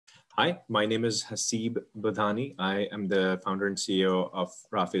Hi, my name is Haseeb Budhani. I am the founder and CEO of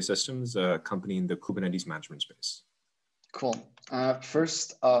Rafay Systems, a company in the Kubernetes management space. Cool.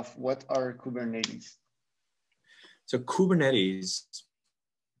 First off, what are Kubernetes? So Kubernetes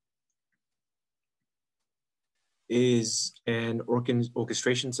is an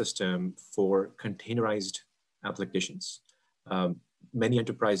orchestration system for containerized applications. Many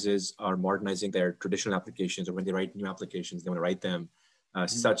enterprises are modernizing their traditional applications, or when they write new applications, they want to write them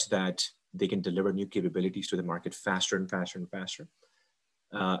such that they can deliver new capabilities to the market faster and faster and faster.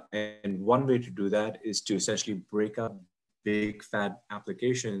 And one way to do that is to essentially break up big fat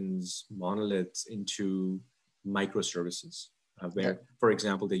applications, monoliths, into microservices. Where, for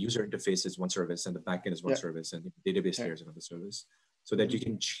example, the user interface is one service and the backend is one service and the database layer is another service, so that you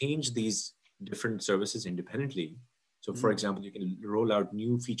can change these different services independently. So for example, you can roll out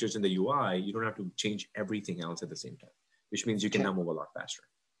new features in the UI. You don't have to change everything else at the same time, which means you can now move a lot faster.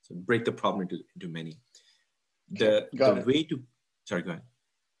 So break the problem into many. The way to, sorry, go ahead.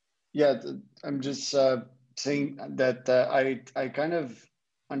 Yeah, I'm just saying that I kind of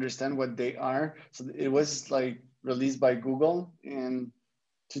understand what they are. So it was like released by Google in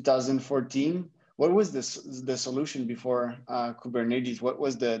 2014. What was the solution before Kubernetes? What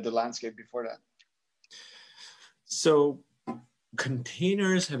was the landscape before that? So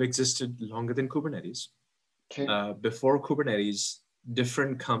containers have existed longer than Kubernetes. Before Kubernetes,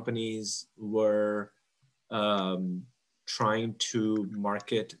 different companies were trying to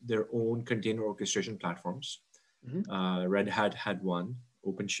market their own container orchestration platforms. Red Hat had one,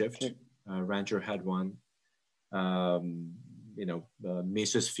 OpenShift, Rancher had one.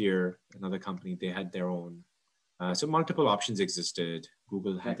 Mesosphere, another company, they had their own. So multiple options existed.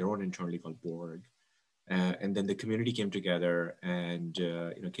 Google had their own internally called Borg. And then the community came together and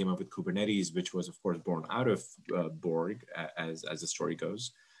came up with Kubernetes, which was, of course, born out of Borg, as the story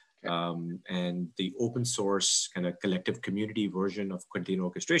goes. And the open source kind of collective community version of container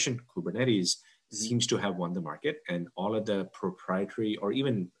orchestration, Kubernetes, seems to have won the market. And all of the proprietary or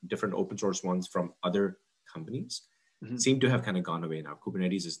even different open source ones from other companies seem to have kind of gone away now.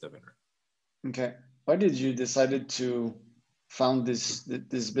 Kubernetes is the winner. Okay. Why did you decide to found this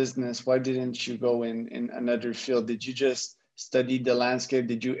business? Why didn't you go in another field? Did you just study the landscape?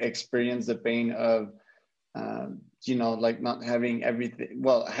 Did you experience the pain of like not having everything,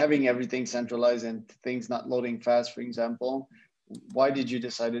 having everything centralized and things not loading fast, for example? Why did you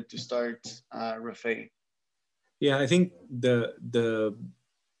decide to start Rafay? Yeah, I think the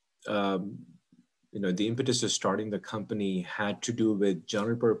impetus of starting the company had to do with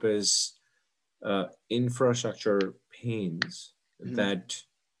general purpose infrastructure pains that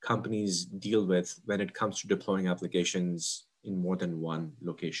companies deal with when it comes to deploying applications in more than one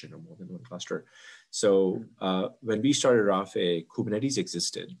location or more than one cluster. So when we started Rafay, Kubernetes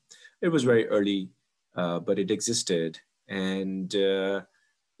existed. It was very early, but it existed. And,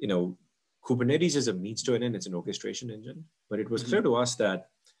 Kubernetes is a means to an end. It's an orchestration engine. But it was clear to us that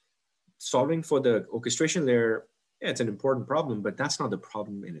solving for the orchestration layer, it's an important problem, but that's not the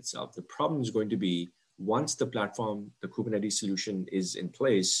problem in itself. The problem is going to be once the platform, the Kubernetes solution is in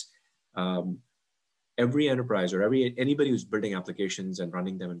place, every enterprise or anybody who's building applications and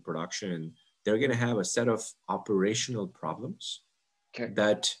running them in production, they're going to have a set of operational problems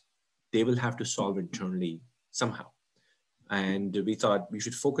that they will have to solve internally somehow. And we thought we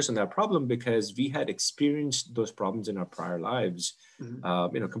should focus on that problem because we had experienced those problems in our prior lives,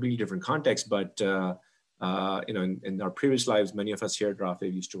 completely different context, but in our previous lives, many of us here at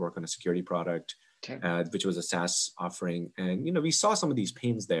Rafay used to work on a security product, which was a SaaS offering. And, we saw some of these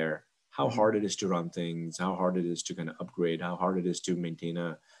pains there, how hard it is to run things, how hard it is to kind of upgrade, how hard it is to maintain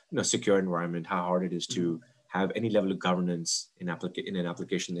a secure environment, how hard it is to have any level of governance in an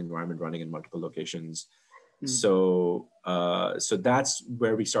application environment running in multiple locations. So that's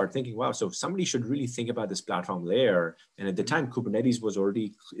where we started thinking, wow, so somebody should really think about this platform layer. And at the time, Kubernetes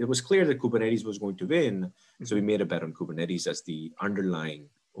it was clear that Kubernetes was going to win. So we made a bet on Kubernetes as the underlying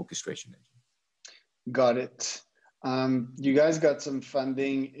orchestration engine. Got it. You guys got some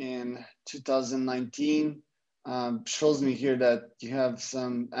funding in 2019. Shows me here that you have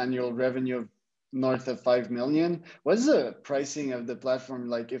some annual revenue of north of 5 million. What's the pricing of the platform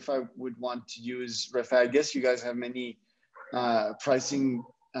like? If I would want to use Rafay, I guess you guys have many pricing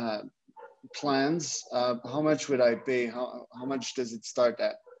plans. How much would I pay? How much does it start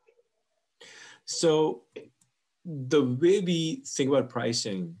at? So the way we think about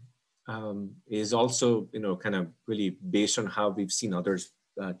pricing is also, kind of really based on how we've seen others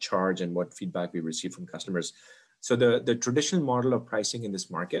charge and what feedback we receive from customers. So the traditional model of pricing in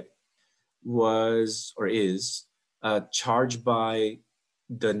this market was or is charged by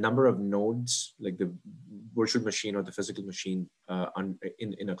the number of nodes, like the virtual machine or the physical machine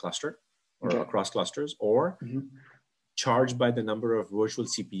in a cluster or across clusters, or charged by the number of virtual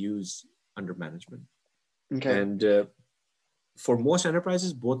CPUs under management. And for most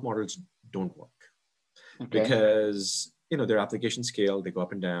enterprises, both models don't work because, their application scale, they go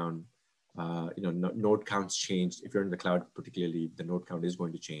up and down. Node counts change. If you're in the cloud, particularly, the node count is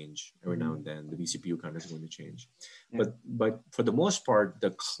going to change every now and then. The vCPU count is going to change. But for the most part,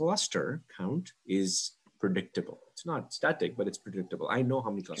 the cluster count is predictable. It's not static, but it's predictable. I know how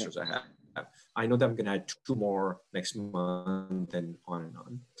many clusters I have. I know that I'm going to add 2 more next month, and on and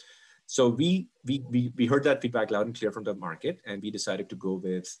on. So we heard that feedback loud and clear from the market, and we decided to go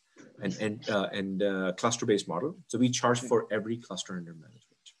with a cluster-based model. So we charge for every cluster under management.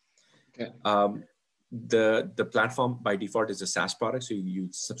 The platform by default is a SaaS product, so you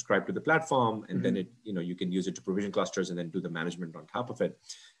subscribe to the platform, and then you can use it to provision clusters and then do the management on top of it.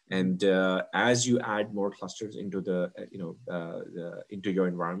 And as you add more clusters into into your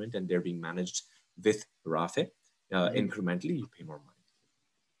environment, and they're being managed with Rafay, incrementally, you pay more money.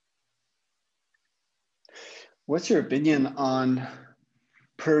 What's your opinion on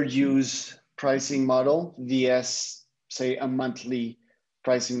per use pricing model vs, say, a monthly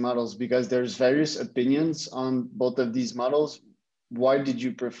pricing models? Because there's various opinions on both of these models. Why did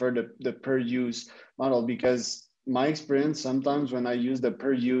you prefer the per use model? Because my experience, sometimes when I use the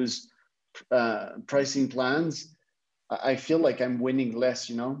per use pricing plans, I feel like I'm winning less,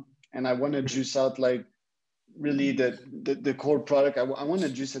 and I want to juice out like really the core product. I want to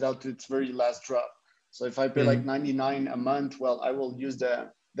juice it out to its very last drop. So if I pay like $99 a month, well, I will use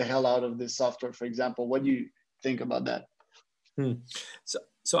the hell out of this software, for example. What do you think about that?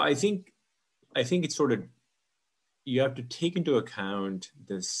 So I think it's sort of, you have to take into account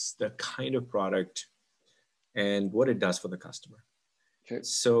the kind of product and what it does for the customer.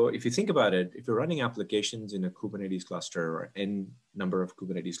 So if you think about it, if you're running applications in a Kubernetes cluster or n number of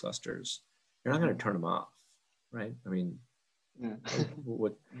Kubernetes clusters, you're not going to turn them off, right? I mean,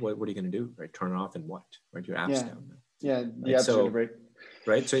 what are you going to do, right? Turn it off and what, right? Your app's down now. Yeah, the apps are right.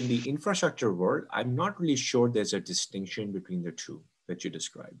 Right. So in the infrastructure world, I'm not really sure there's a distinction between the two that you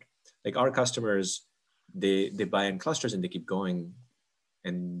described. Like our customers, they buy in clusters and they keep going,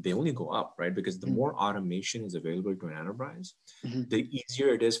 and they only go up, right? Because the more automation is available to an enterprise, the easier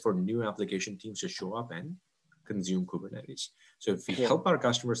it is for new application teams to show up and consume Kubernetes. So if we help our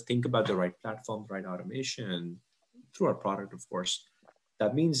customers think about the right platform, right automation through our product, of course,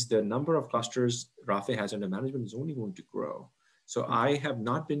 that means the number of clusters Rafay has under management is only going to grow. So I have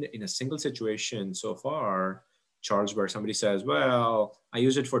not been in a single situation so far, Charles, where somebody says, well, I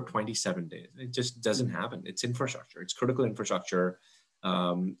use it for 27 days. It just doesn't happen. It's infrastructure. It's critical infrastructure.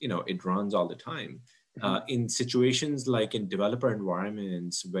 It runs all the time. In situations like in developer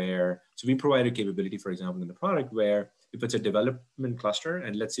environments where, so we provide a capability, for example, in the product where if it's a development cluster,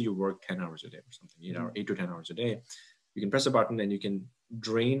 and let's say you work 10 hours a day or something, 8 to 10 hours a day, you can press a button and you can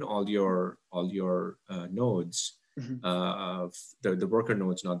drain all your nodes, the worker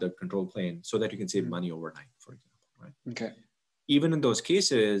nodes, not the control plane, so that you can save money overnight, for example, right? Even in those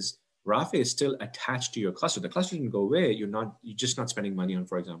cases, Rafay is still attached to your cluster. The cluster didn't go away. You're just not spending money on,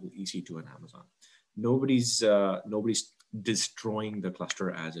 for example, EC2 and Amazon. Nobody's destroying the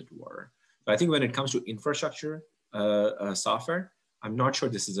cluster, as it were. But I think when it comes to infrastructure software, I'm not sure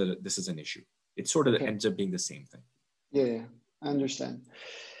this is an issue. It sort of ends up being the same thing. Yeah, I understand.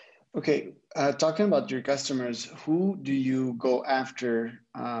 Okay, talking about your customers, who do you go after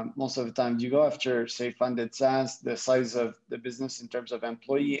most of the time? Do you go after, say, funded SaaS, the size of the business in terms of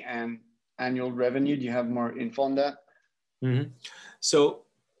employee and annual revenue? Do you have more info on that? So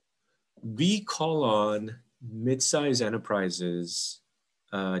we call on mid-size enterprises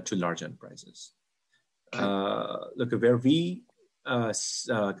to large enterprises. Look, where we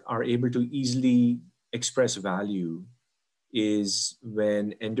are able to easily express value is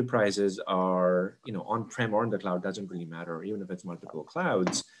when enterprises are, on-prem or in the cloud, doesn't really matter, even if it's multiple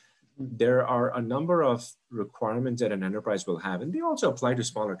clouds. There are a number of requirements that an enterprise will have, and they also apply to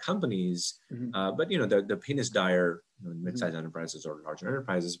smaller companies. But the pain is dire in mid-sized enterprises or larger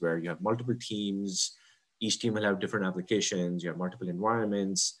enterprises where you have multiple teams. Each team will have different applications. You have multiple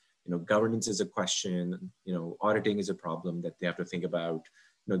environments. Governance is a question. Auditing is a problem that they have to think about.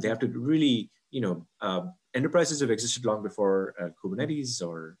 They have to really, enterprises have existed long before Kubernetes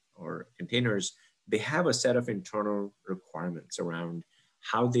or containers. They have a set of internal requirements around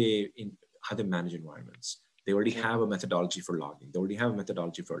how they manage environments. They already have a methodology for logging. They already have a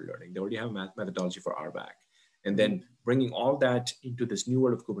methodology for alerting. They already have a methodology for RBAC. And then bringing all that into this new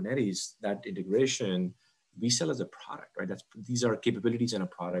world of Kubernetes, that integration we sell as a product, right? These are capabilities in a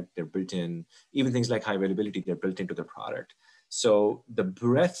product. They're built in. Even things like high availability, they're built into the product. So the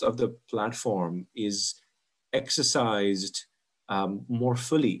breadth of the platform is exercised more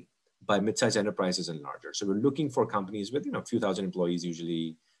fully by mid-sized enterprises and larger. So we're looking for companies with a few thousand employees,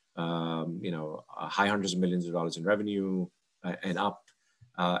 usually high hundreds of millions of dollars in revenue and up,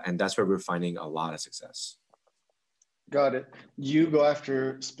 and that's where we're finding a lot of success. Got it. You go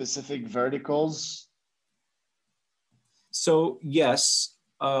after specific verticals? So yes,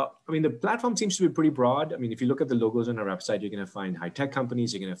 I mean, the platform seems to be pretty broad. I mean, if you look at the logos on our website, you're going to find high-tech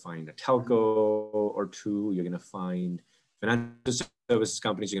companies, you're going to find a telco or two, you're going to find financial services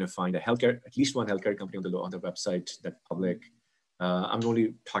companies, you're going to find at least one healthcare company on the website that's public. I'm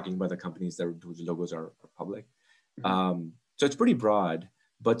only talking about the companies whose logos are public. So it's pretty broad,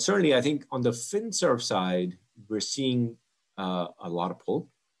 but certainly I think on the FinServe side, we're seeing a lot of pull.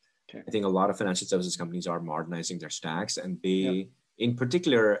 Okay. I think a lot of financial services companies are modernizing their stacks, and they, in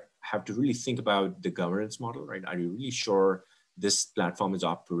particular, have to really think about the governance model, right? Are you really sure this platform is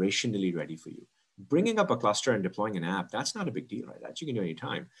operationally ready for you? Bringing up a cluster and deploying an app, that's not a big deal, right? That you can do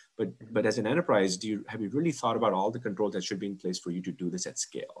anytime. But as an enterprise, have you really thought about all the controls that should be in place for you to do this at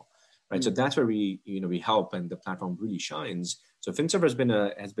scale, right? So that's where we help, and the platform really shines. So FinServe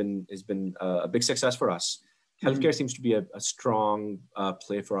has been a big success for us. Healthcare seems to be a strong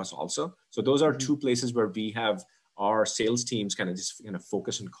play for us also. So those are two places where we have our sales teams kind of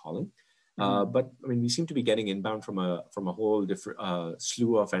focus on calling. But I mean, we seem to be getting inbound from a whole different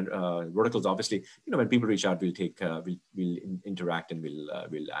slew of verticals. Obviously, when people reach out, we'll interact and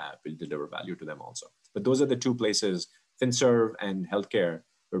we'll deliver value to them also. But those are the two places, FinServe and healthcare,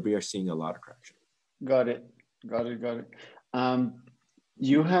 where we are seeing a lot of traction. Got it.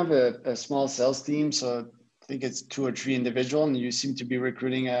 You have a small sales team, so I think it's 2 or 3 individuals, and you seem to be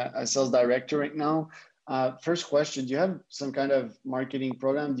recruiting a sales director right now. First question, do you have some kind of marketing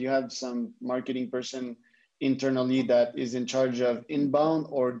program? Do you have some marketing person internally that is in charge of inbound,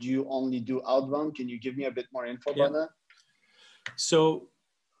 or do you only do outbound? Can you give me a bit more info about that? So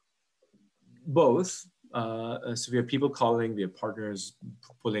both. So we have people calling, we have partners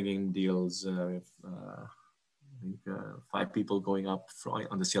pulling in deals. We have, I think 5 people going up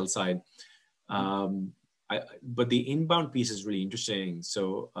on the sales side. But the inbound piece is really interesting.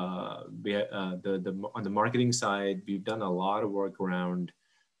 So on the marketing side, we've done a lot of work around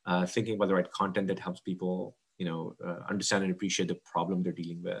thinking about the right content that helps people, understand and appreciate the problem they're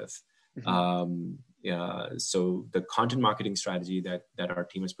dealing with. So the content marketing strategy that our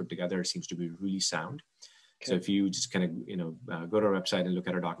team has put together seems to be really sound. Okay. So if you just kind of go to our website and look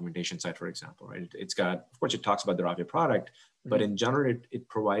at our documentation site, for example, right? It's got, of course, it talks about the Rafay product, but in general, it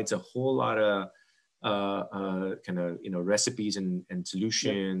provides a whole lot of recipes and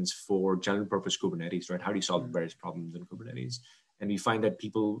solutions for general purpose Kubernetes, right? How do you solve various problems in Kubernetes? And we find that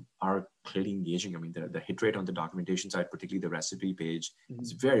people are clearly engaging. I mean, the hit rate on the documentation side, particularly the recipe page,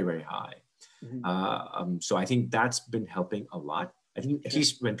 is very, very high. So I think that's been helping a lot. I think at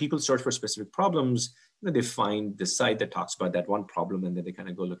least when people search for specific problems, they find the site that talks about that one problem, and then they kind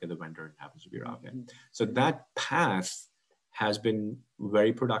of go look at the vendor and it happens to be Rafay. So that path has been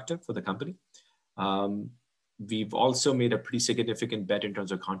very productive for the company. We've also made a pretty significant bet in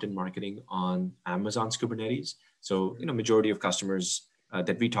terms of content marketing on Amazon's Kubernetes. So, majority of customers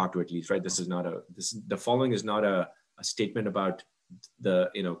that we talk to, at least, right? The following is not a statement about the,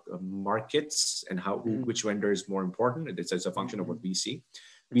 markets and which vendor is more important. It's a function of what we see.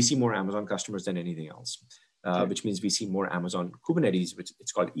 We see more Amazon customers than anything else, which means we see more Amazon Kubernetes, which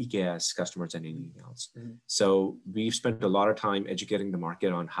it's called EKS customers than anything else. So we've spent a lot of time educating the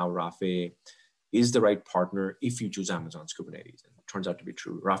market on how Rafay is the right partner if you choose Amazon's Kubernetes. And it turns out to be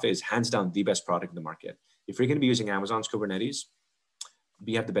true. Rafay is hands down the best product in the market. If you're going to be using Amazon's Kubernetes,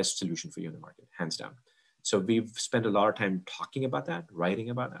 we have the best solution for you in the market, hands down. So we've spent a lot of time talking about that,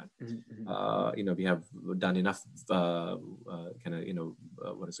 writing about that. We have done enough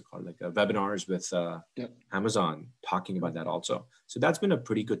webinars with Amazon talking about that also. So that's been a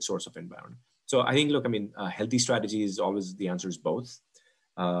pretty good source of inbound. So I think, a healthy strategy is always, the answer is both.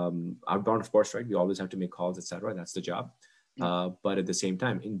 Outbound, of course, right? We always have to make calls, etc. That's the job. But at the same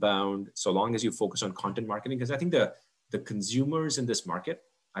time, inbound, so long as you focus on content marketing, because I think the consumers in this market,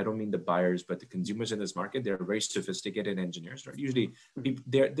 I don't mean the buyers, but the consumers in this market, they're very sophisticated engineers, right? Usually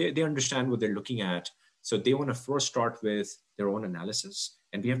they understand what they're looking at. So they want to first start with their own analysis,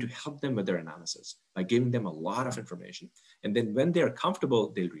 and we have to help them with their analysis by giving them a lot of information. And then when they're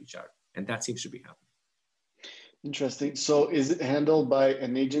comfortable, they'll reach out. And that seems to be happening. Interesting. So is it handled by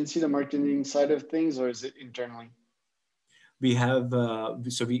an agency, the marketing side of things, or is it internally? We have,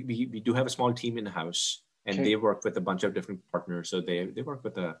 we do have a small team in-house. and they work with a bunch of different partners. So they work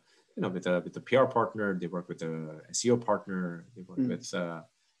with a, with a PR partner, they work with a SEO partner, they work with,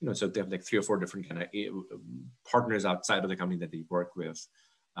 so they have like 3 or 4 different kind of partners outside of the company that they work with.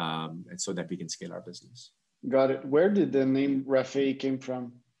 And so that we can scale our business. Got it. Where did the name Rafay came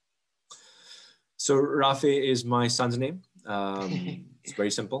from? So Rafay is my son's name. It's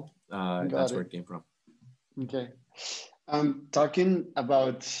very simple. That's where it came from. Okay. Talking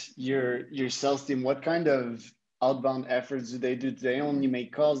about your sales team, what kind of outbound efforts do they do? Do they only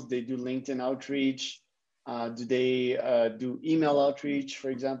make calls? Do they do LinkedIn outreach? Do they do email outreach, for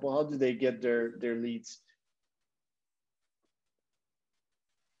example? How do they get their leads?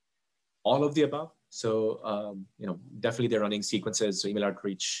 All of the above. So, definitely they're running sequences, so email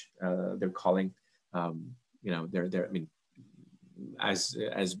outreach, they're calling, they're, I mean, as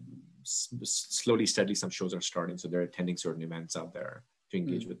slowly, steadily, some shows are starting. So they're attending certain events out there to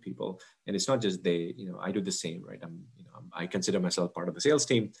engage with people. And it's not just they, I do the same, right? I consider myself part of the sales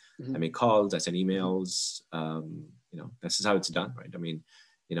team. I make calls, I send emails, this is how it's done, right? I mean,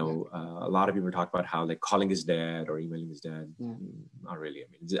 a lot of people talk about how like calling is dead or emailing is dead. Not really. I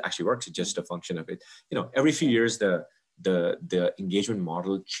mean, it actually works. It's just a function of it. Every few years, the engagement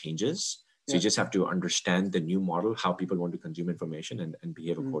model changes. So you just have to understand the new model, how people want to consume information and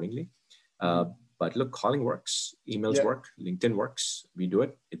behave accordingly. But look, calling works, emails work, LinkedIn works. We do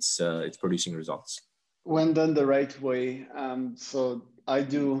it. It's producing results. When done the right way. So I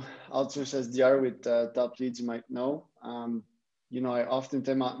do outsource SDR with top leads, you might know. I often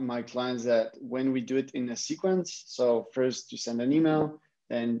tell my clients that when we do it in a sequence, so first you send an email,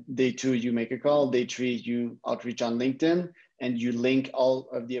 then day 2, you make a call, day 3, you outreach on LinkedIn, and you link all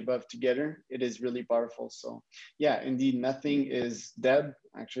of the above together, it is really powerful. So yeah, indeed, nothing is dead.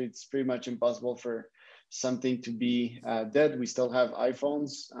 Actually, it's pretty much impossible for something to be dead. We still have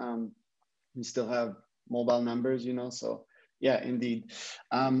iPhones. We still have mobile numbers, so yeah, indeed.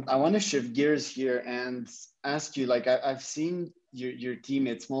 I want to shift gears here and ask you, like I've seen your team,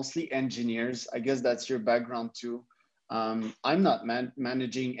 it's mostly engineers. I guess that's your background too. I'm not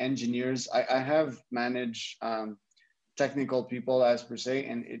managing engineers. I have managed technical people as per se,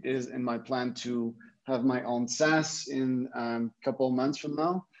 and it is in my plan to have my own SaaS in a couple of months from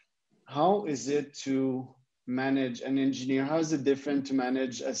now. How is it to manage an engineer? How is it different to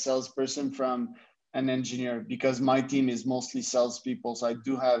manage a salesperson from an engineer? Because my team is mostly salespeople, so I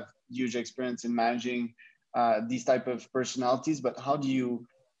do have huge experience in managing these type of personalities. But how do you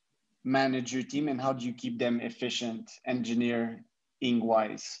manage your team, and how do you keep them efficient, engineering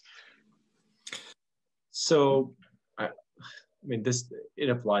wise? So, I mean, it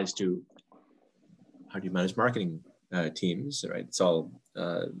applies to how do you manage marketing teams, right? It's all.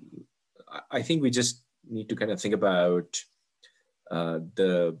 I think we just need to kind of think about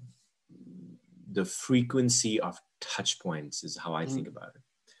the frequency of touch points is how I think about it.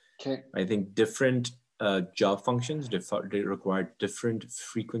 Okay. I think different job functions, they require different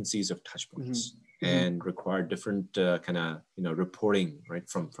frequencies of touch points and require different kind of, reporting, right?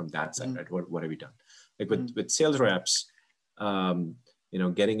 From that side, right? What have we done? Like with sales reps,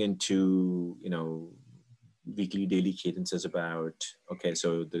 getting into, weekly, daily cadences about, okay,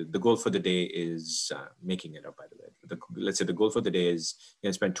 so the goal for the day is making it up, by the way. Let's say the goal for the day is you're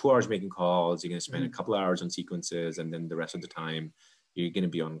going to spend 2 hours making calls, you're going to spend a couple of hours on sequences, and then the rest of the time you're going to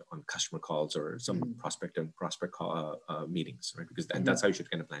be on customer calls or some prospect call meetings, right? Because and that's how you should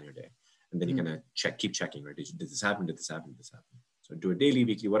kind of plan your day. And then you kind of keep checking, right? Did this happen? Did this happen? Did this happen? So do it daily,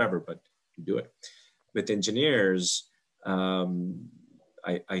 weekly, whatever, but you do it. With engineers, I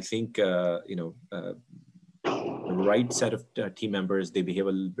think, the right set of team members, they behave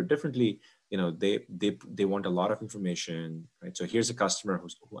a little bit differently. They want a lot of information, right? So here's a customer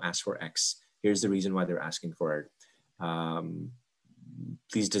who asked for X. Here's the reason why they're asking for it.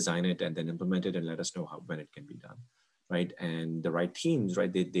 Please design it and then implement it and let us know when it can be done, right? And the right teams, right,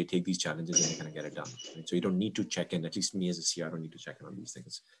 they take these challenges and they kind of get it done, right? So you don't need to check in, at least me as a CR, I don't need to check in on these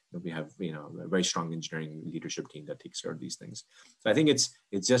things. We have, a very strong engineering leadership team that takes care of these things. So I think it's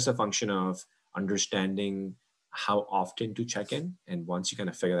just a function of understanding how often to check in. And once you kind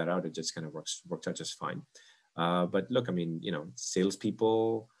of figure that out, it just kind of works out just fine. But look, I mean,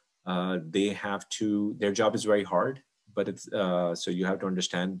 salespeople, their job is very hard, but it's, so you have to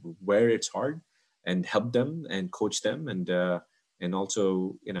understand where it's hard and help them and coach them. And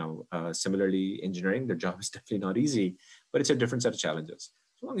also, similarly, engineering, their job is definitely not easy, but it's a different set of challenges.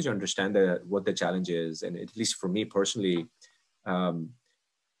 As long as you understand what the challenge is, and at least for me personally,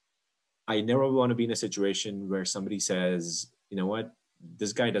 I never want to be in a situation where somebody says, you know what,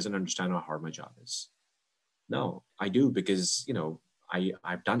 this guy doesn't understand how hard my job is. No, I do, because,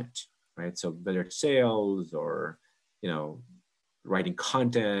 I've done it, right? So whether it's sales or, you know, writing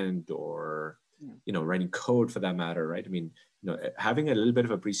content or, you know, writing code for that matter, right? I mean, you know, having a little bit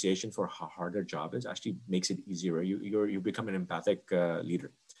of appreciation for how hard their job is actually makes it easier. You become an empathic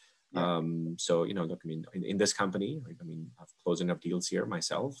leader. Yeah. So, you know, look, I mean, in this company, right, I mean, I've closed enough deals here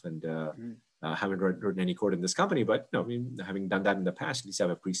myself, and haven't written any code in this company, but no, I mean, having done that in the past, at least I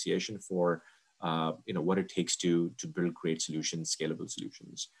have appreciation for, you know, what it takes to build great solutions, scalable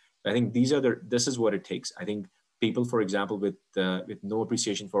solutions. I think this is what it takes. I think people, for example, with no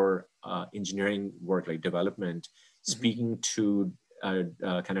appreciation for engineering work like development, speaking to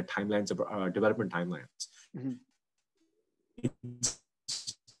kind of timelines of development timelines, it's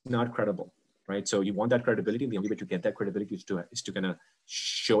not credible, right? So you want that credibility, and the only way to get that credibility is to kind of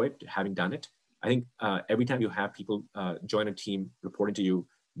show it, having done it. I think every time you have people join a team reporting to you,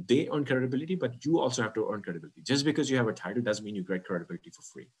 they earn credibility, but you also have to earn credibility. Just because you have a title doesn't mean you get credibility for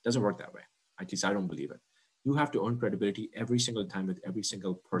free. It doesn't work that way. At least I don't believe it. You have to earn credibility every single time with every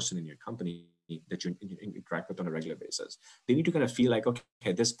single person in your company that you interact with on a regular basis. They need to kind of feel like,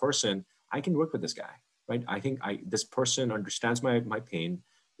 okay, this person, I can work with this guy, right? I think this person understands my pain.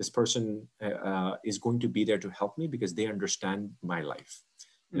 This person is going to be there to help me because they understand my life.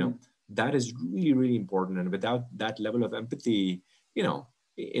 You know, that is really, really important. And without that level of empathy, you know,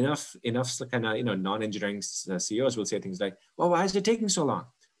 enough kind of, you know, non-engineering CEOs will say things like, well, why is it taking so long?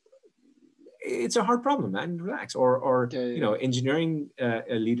 It's a hard problem, man. Relax. Or you know, engineering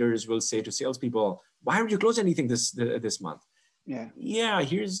leaders will say to salespeople, why aren't you close anything this month? Yeah,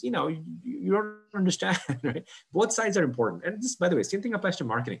 here's, you know, you don't understand, right? Both sides are important. And this, by the way, same thing applies to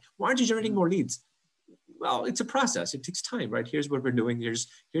marketing. Why aren't you generating more leads? Well, it's a process. It takes time, right? Here's what we're doing. Here's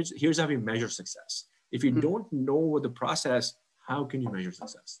how we measure success. If you don't know the process, how can you measure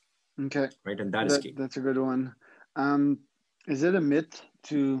success? Okay. Right. And that is key. That's a good one. Is it a myth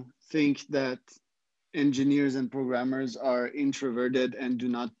to think that engineers and programmers are introverted and do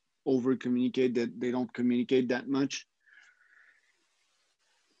not over communicate, that they don't communicate that much?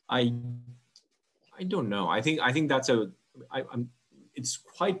 I don't know. I think that's it's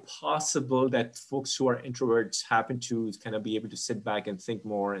quite possible that folks who are introverts happen to kind of be able to sit back and think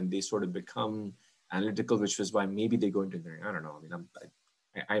more, and they sort of become analytical, which is why maybe they go into engineering. I don't know. I mean,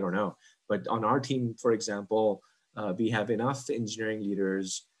 I don't know. But on our team, for example, we have enough engineering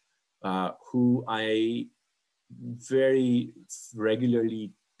leaders who I very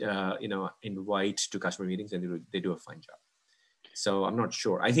regularly, you know, invite to customer meetings, and they do a fine job. So I'm not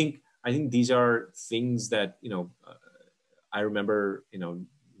sure. I think these are things that, you know, I remember, you know,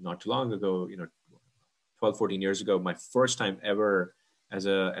 not too long ago, you know, 12, 14 years ago, my first time ever as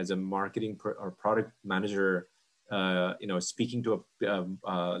a marketing or product manager, you know, speaking to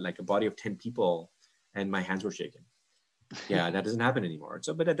like a body of 10 people, and my hands were shaking. Yeah, that doesn't happen anymore.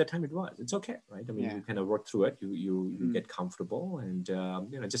 So, but at that time it was. It's okay, right? I mean, you kind of work through it. You get comfortable, and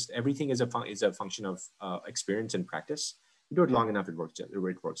you know, just everything is a function of experience and practice. You do it long enough, it works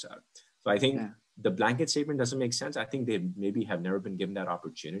out. So I think the blanket statement doesn't make sense. I think they maybe have never been given that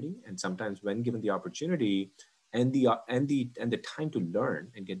opportunity, and sometimes when given the opportunity and the time to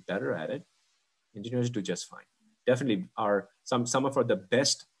learn and get better at it, engineers do just fine. Definitely are some of the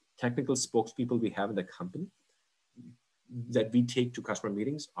best technical spokespeople we have in the company that we take to customer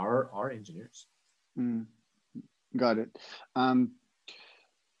meetings are engineers. Got it.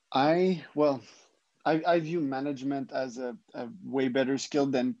 I view management as a way better skill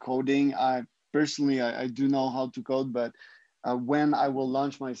than coding. I do know how to code, but when I will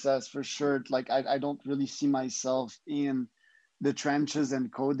launch my SaaS, for sure, like I don't really see myself in the trenches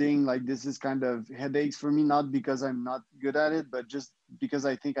and coding. Like, this is kind of headaches for me, not because I'm not good at it, but just because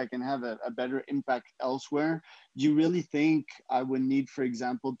I think I can have a better impact elsewhere. Do you really think I would need, for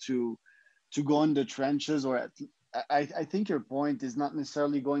example, to go in the trenches, or I think your point is not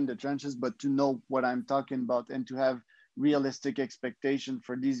necessarily going the trenches, but to know what I'm talking about and to have realistic expectation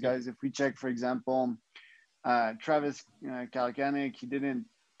for these guys. If we check, for example, Travis Kalanick, he didn't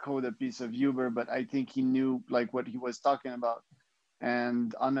code a piece of Uber, but I think he knew like what he was talking about.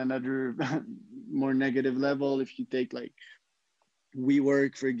 And on another more negative level, if you take like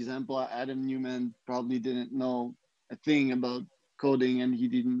WeWork, for example, Adam Newman probably didn't know a thing about coding, and he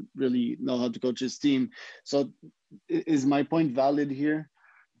didn't really know how to coach his team. So is my point valid here?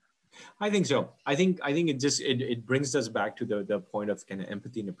 I think so. I think it brings us back to the point of kind of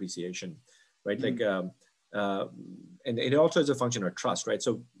empathy and appreciation, right? Like, and it also is a function of trust, right?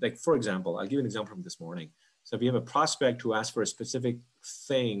 So like, for example, I'll give you an example from this morning. So if you have a prospect who asks for a specific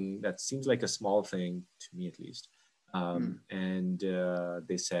thing that seems like a small thing, to me at least, and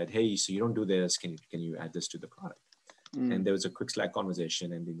they said, hey, so you don't do this, can you add this to the product? And there was a quick Slack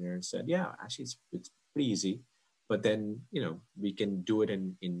conversation, and the engineer said, yeah, actually it's pretty easy. But then, we can do it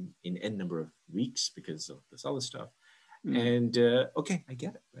in N number of weeks because of this other stuff. And okay, I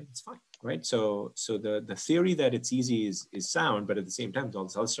get it, right? It's fine, right? So the theory that it's easy is sound, but at the same time, all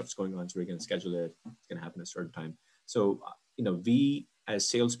this other stuff's going on. So we're going to schedule it. It's going to happen at a certain time. So we as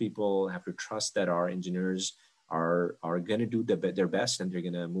salespeople have to trust that our engineers are going to do their best, and they're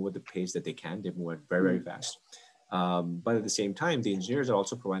going to move at the pace that they can. They move at very, very fast. But at the same time, the engineers are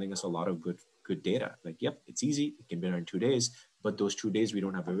also providing us a lot of good data. Like, yep, it's easy. It can be done in 2 days, but those 2 days we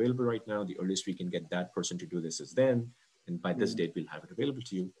don't have available right now. The earliest we can get that person to do this is then. And by this date, we'll have it available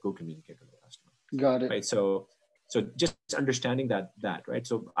to you. Go communicate with the customer. Got it. Right. So just understanding that, right.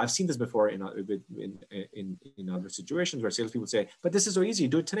 So I've seen this before in other situations where salespeople say, but this is so easy,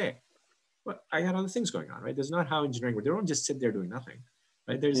 do it today. Well, I got other things going on, right? That's not how engineering works. They don't just sit there doing nothing,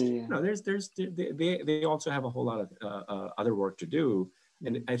 right? They also have a whole lot of other work to do.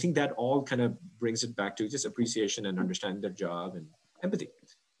 And I think that all kind of brings it back to just appreciation and understanding their job and empathy.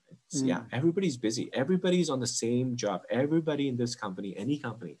 So yeah, everybody's busy. Everybody's on the same job. Everybody in this company, any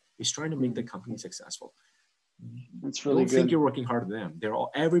company, is trying to make the company successful. That's really good. Don't think you're working hard for them.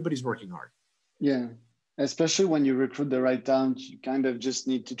 Everybody's working hard. Yeah, especially when you recruit the right talent, you kind of just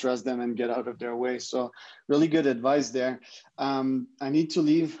need to trust them and get out of their way. So really good advice there. I need to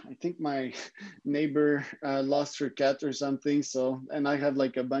leave. I think my neighbor lost her cat or something. So, and I have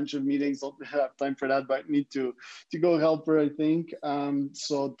like a bunch of meetings. I don't have time for that, but I need to go help her, I think.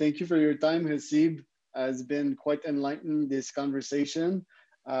 So thank you for your time, Haseeb. It's been quite enlightening, this conversation.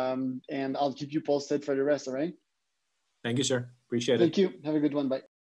 And I'll keep you posted for the rest, all right? Thank you, sir. Appreciate it. Thank you. Have a good one. Bye.